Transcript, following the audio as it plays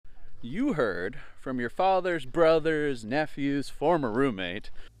You heard from your father's brother's nephew's former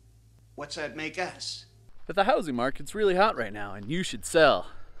roommate What's that make us? that the housing market's really hot right now and you should sell.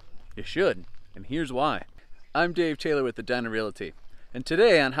 You should, and here's why. I'm Dave Taylor with Edina Realty, and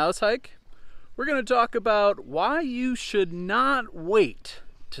today on House Hike, we're going to talk about why you should not wait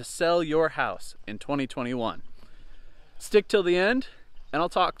to sell your house in 2021. Stick till the end, and I'll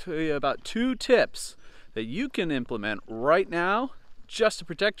talk to you about 2 tips that you can implement right now just to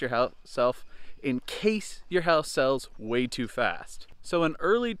protect yourself in case your house sells way too fast. So in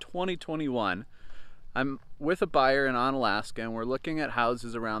early 2021, I'm with a buyer in Onalaska, and we're looking at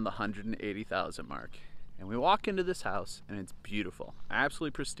houses around the $180,000 mark. And we walk into this house, and it's beautiful,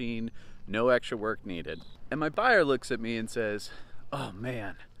 absolutely pristine, no extra work needed. And my buyer looks at me and says, "Oh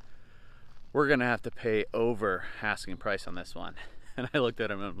man, we're gonna have to pay over asking price on this one." And I looked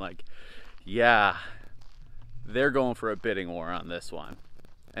at him and I'm like, yeah, they're going for a bidding war on this one.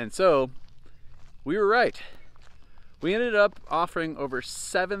 And so we were right. We ended up offering over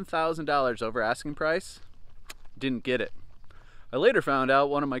 $7,000 over asking price. Didn't get it. I later found out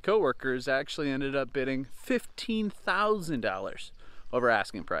one of my coworkers actually ended up bidding $15,000 over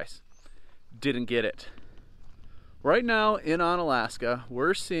asking price. Didn't get it. Right now in Onalaska,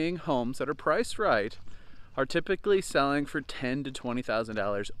 we're seeing homes that are priced right are typically selling for $10,000 to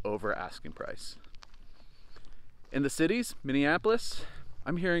 $20,000 over asking price. In the cities, Minneapolis,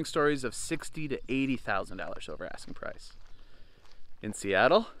 I'm hearing stories of $60,000 to $80,000 over asking price. In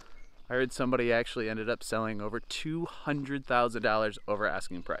Seattle, I heard somebody actually ended up selling over $200,000 over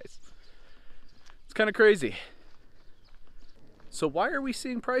asking price. It's kind of crazy. So why are we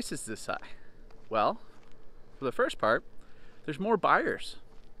seeing prices this high? Well, for the first part, there's more buyers.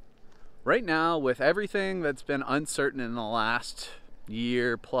 Right now, with everything that's been uncertain in the last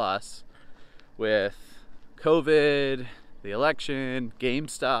year plus, with COVID, the election,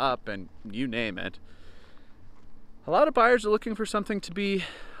 GameStop, and you name it, a lot of buyers are looking for something to be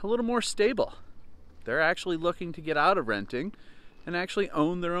a little more stable. They're actually looking to get out of renting and actually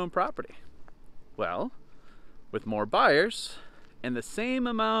own their own property. Well, with more buyers and the same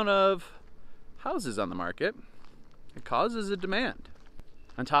amount of houses on the market, it causes a demand.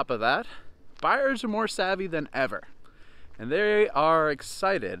 On top of that, buyers are more savvy than ever, and they are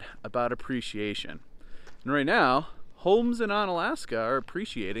excited about appreciation. And right now, homes in Onalaska are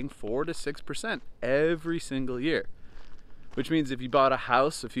appreciating 4 to 6% every single year, which means if you bought a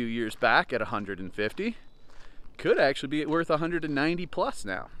house a few years back at 150, it could actually be worth 190 plus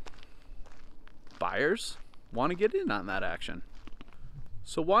now. Buyers want to get in on that action.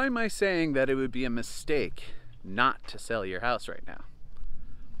 So why am I saying that it would be a mistake not to sell your house right now?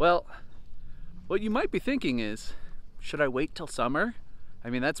 Well, what you might be thinking is, should I wait till summer? I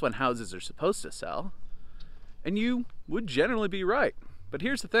mean, that's when houses are supposed to sell. And you would generally be right. But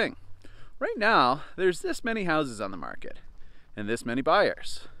here's the thing. Right now, there's this many houses on the market and this many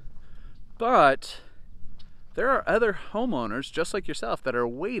buyers. But there are other homeowners just like yourself that are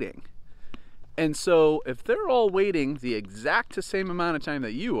waiting. And so if they're all waiting the exact same amount of time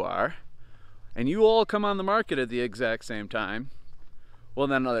that you are, and you all come on the market at the exact same time, well,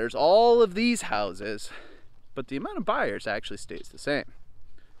 then there's all of these houses, but the amount of buyers actually stays the same.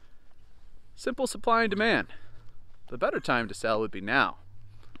 Simple supply and demand. The better time to sell would be now.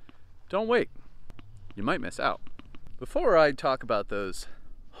 Don't wait. You might miss out. Before I talk about those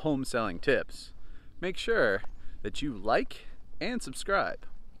home selling tips, make sure that you like and subscribe,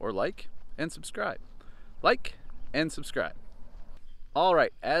 or like and subscribe. Like and subscribe. All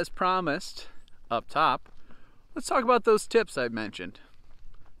right, as promised up top, let's talk about those tips I mentioned.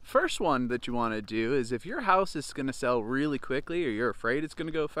 First one that you want to do is if your house is going to sell really quickly or you're afraid it's going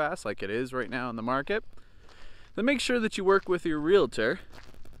to go fast like it is right now in the market, then make sure that you work with your realtor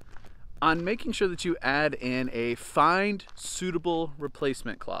on making sure that you add in a find suitable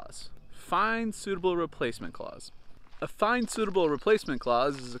replacement clause. Find suitable replacement clause. A find suitable replacement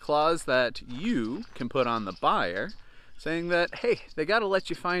clause is a clause that you can put on the buyer saying that, hey, they got to let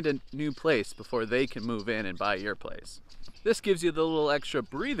you find a new place before they can move in and buy your place. This gives you the little extra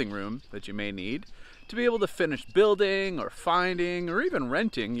breathing room that you may need to be able to finish building or finding or even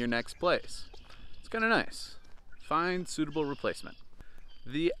renting your next place. It's kind of nice. Find suitable replacement.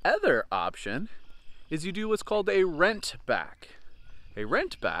 The other option is you do what's called a rent back. A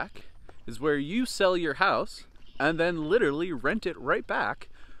rent back is where you sell your house and then literally rent it right back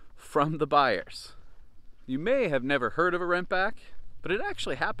from the buyers. You may have never heard of a rent back, but it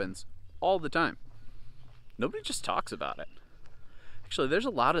actually happens all the time. Nobody just talks about it. Actually, there's a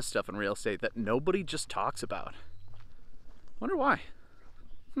lot of stuff in real estate that nobody just talks about. Wonder why.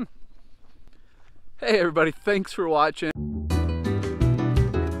 Hey everybody, thanks for watching.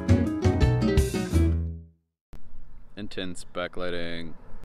 Intense backlighting.